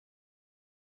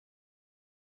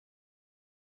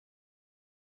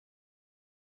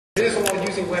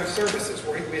multi-web services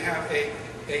where we have a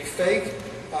fake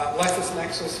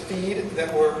LexisNexis feed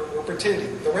that we're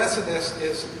pretending. The rest of this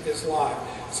is live.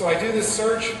 So I do this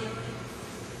search,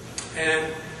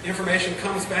 and information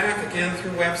comes back again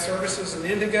through web services and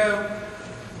Indigo.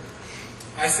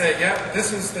 I say, yep,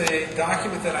 this is the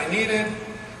document that I needed.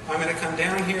 I'm going to come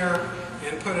down here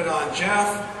and put it on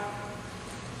Jeff.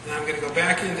 And I'm going to go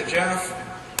back into Jeff.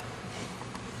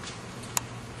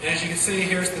 And as you can see,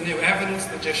 here's the new evidence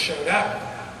that just showed up.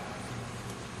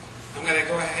 I'm going to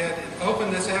go ahead and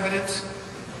open this evidence.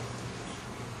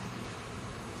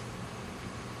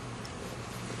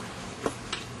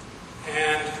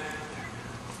 And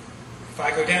if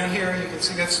I go down here, you can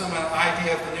see that's some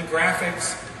idea of the new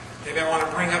graphics. Maybe I want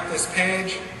to bring up this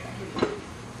page.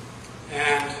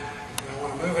 And I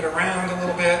want to move it around a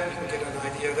little bit. You can get an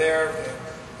idea there of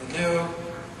the new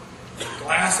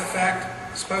glass effect.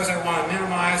 Suppose I want to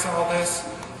minimize all this.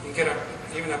 You get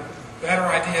even a better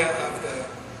idea of the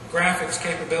graphics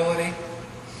capability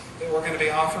that we're going to be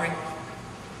offering.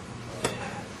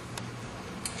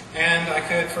 And I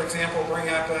could, for example, bring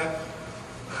up an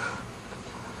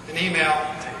email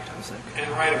and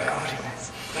write about it.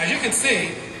 Now, as you can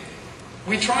see,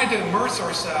 we tried to immerse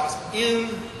ourselves in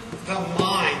the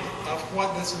mind of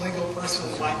what this legal person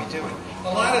might be doing.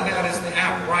 A lot of that is the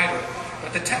app writer,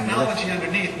 but the technology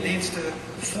underneath needs to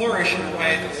flourish in a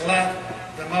way to let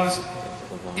the most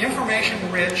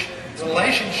information-rich,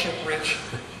 relationship-rich,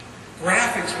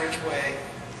 graphics-rich way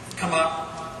come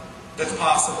up that's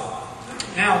possible.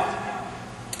 Now,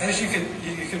 as you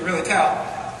can really tell,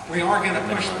 we are going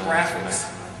to push the graphics.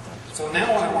 So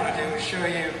now what I want to do is show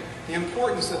you the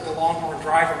importance of the Longhorn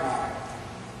driver model.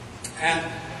 And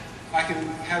I can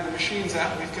have the machines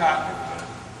out. We've got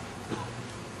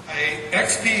a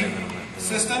XP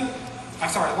system,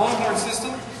 Longhorn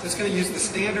system that's going to use the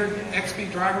standard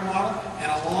XP driver model,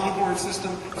 and a Longhorn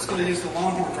system that's going to use the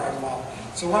Longhorn driver model.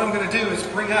 So what I'm going to do is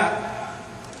bring up a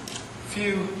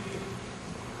few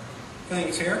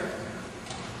things here.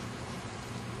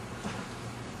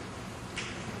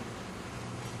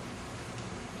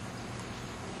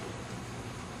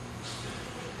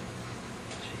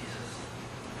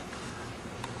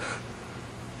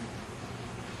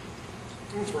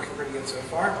 It's working pretty good so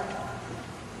far.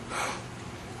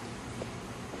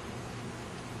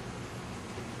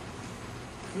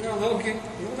 You know, a little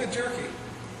bit jerky.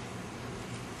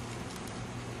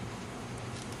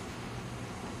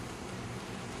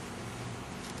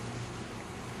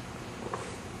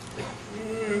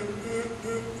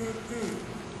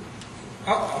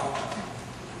 Uh-oh.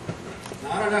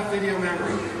 Not enough video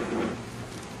memory.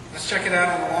 Let's check it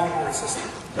out on the Longhorn system.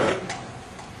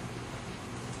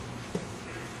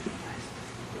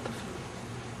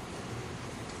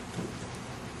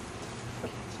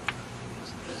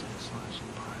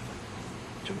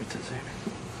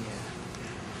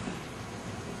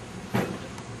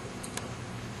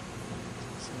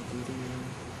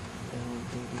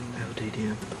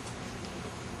 LDDM.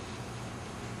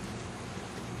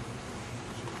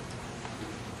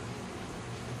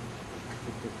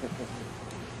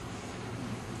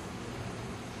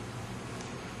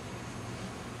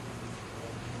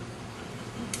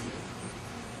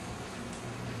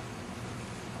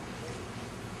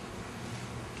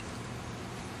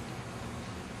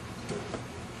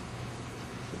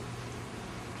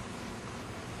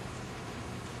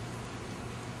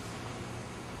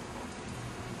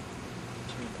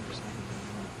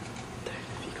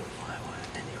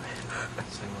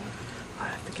 I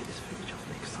have to get this footage off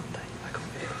next Sunday. I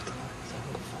can't get it off tonight, so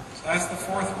hold the phone. So that's the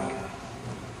fourth one.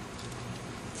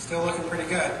 Still looking pretty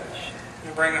good. Let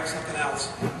me bring up something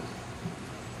else.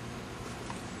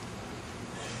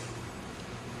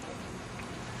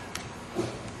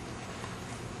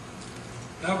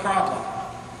 No problem.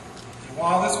 And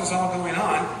while this was all going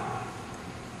on,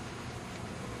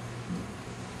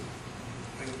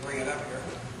 I can bring it up here.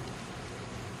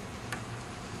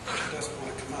 It doesn't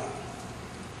want to come up.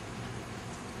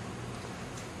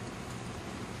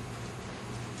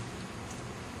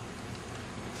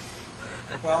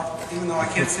 Well, even though I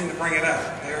can't seem to bring it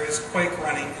up, there is Quake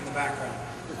running in the background,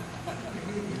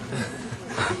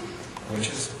 which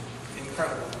is